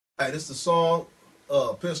Hey, this is the song,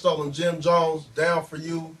 Pistola and Jim Jones, Down For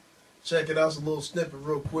You. Check it out, it's a little snippet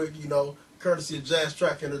real quick, you know, courtesy of Jazz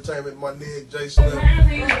Track Entertainment, my nigga, J Slim.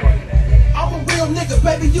 I'm a real nigga,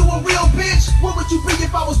 baby, you a real bitch. What would you be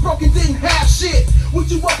if I was broke and didn't have shit?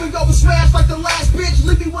 Would you up and go and smash like the last bitch?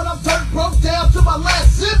 Leave me when I'm dirt broke, down to my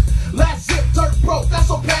last zip. Last zip, dirt broke,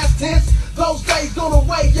 that's on past tense. Those days gone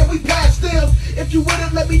away, yeah, we passed them. If you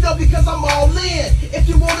wouldn't, let me know because I'm all in. If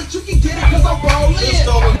you want it, you can get it because I'm all in.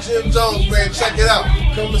 Pistola and Jim Jones, man, check it out.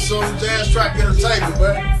 Coming soon, Jazz Track Entertainment,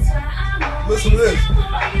 man. Listen to this.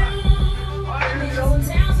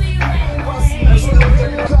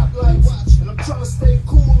 And I'm trying to stay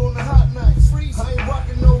cool on the hot nights. I ain't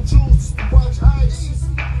rocking no jewels just to watch ice.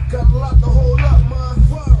 Got a lot to hold up,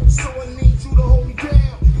 man. So I need you to hold me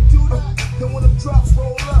down. Then when them drops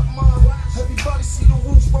roll up, man, everybody see the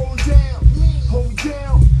roof rolling down. Hold me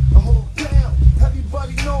down, I hold down.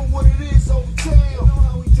 Everybody know what it is over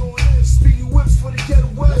town. Speedy whips for the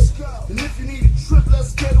getaway. And if you need a trip,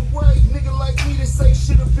 let's get away. Nigga like me, they say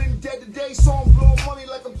should have been dead today. So I'm blowing money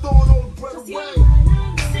like I'm throwing all the bread away.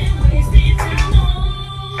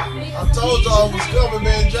 I told y'all it was coming,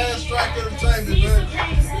 man. Jazz Track Entertainment, man.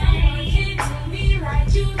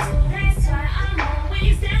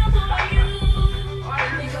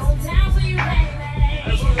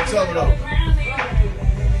 Tell it up.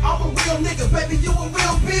 I'm a real nigga, baby, you a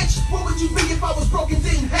real bitch. What would you be if I was broke and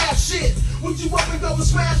didn't have shit? Would you up and go and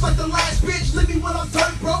smash like the last bitch? Leave me when I'm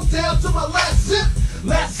dirt broke, down to my last zip.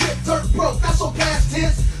 Last zip, dirt broke, that's on past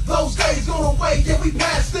tense. Those days gone away, yeah, we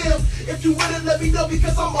passed them. If you wouldn't, let me know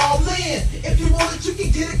because I'm all in. If you want it, you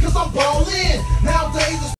can get it because I'm ball in. Nowadays,